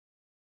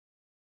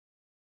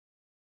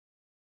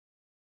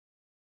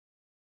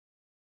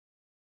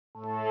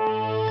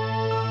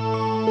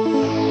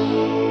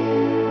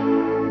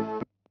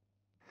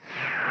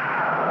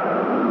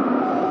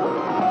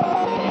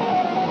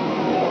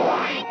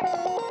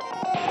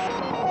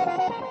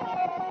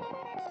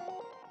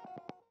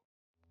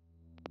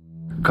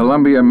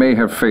Colombia may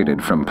have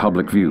faded from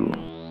public view,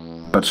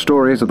 but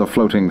stories of the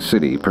floating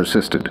city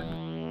persisted,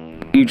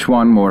 each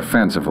one more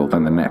fanciful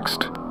than the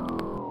next.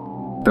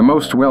 The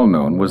most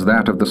well-known was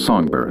that of the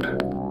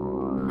songbird,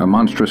 a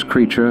monstrous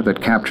creature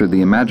that captured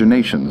the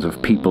imaginations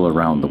of people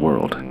around the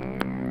world,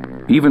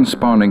 even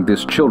spawning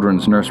this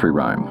children's nursery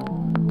rhyme: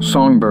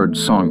 "Songbird,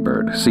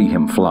 songbird, see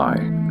him fly,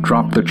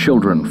 drop the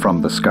children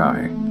from the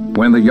sky.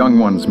 When the young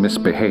ones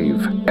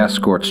misbehave,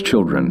 escorts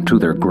children to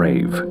their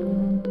grave."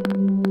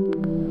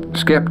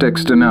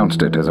 Skeptics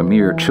denounced it as a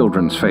mere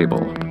children's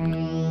fable,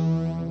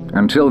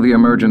 until the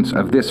emergence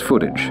of this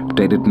footage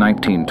dated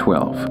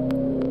 1912.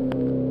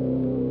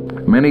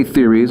 Many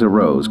theories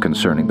arose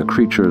concerning the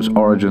creature's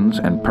origins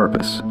and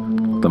purpose.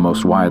 The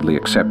most widely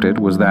accepted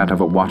was that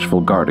of a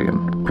watchful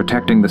guardian,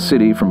 protecting the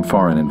city from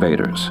foreign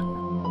invaders.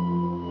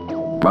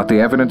 But the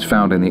evidence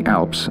found in the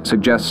Alps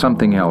suggests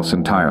something else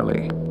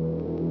entirely.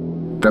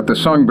 That the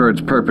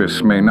songbird's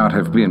purpose may not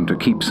have been to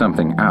keep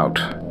something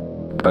out,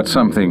 but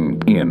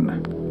something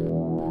in.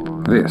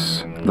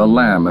 This, the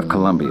Lamb of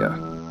Colombia.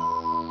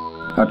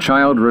 A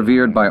child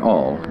revered by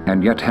all,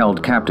 and yet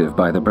held captive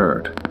by the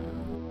bird.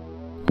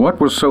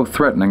 What was so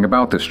threatening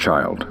about this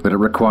child that it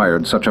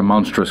required such a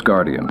monstrous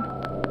guardian?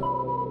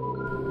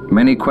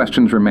 Many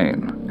questions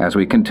remain as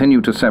we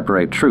continue to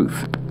separate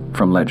truth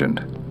from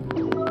legend.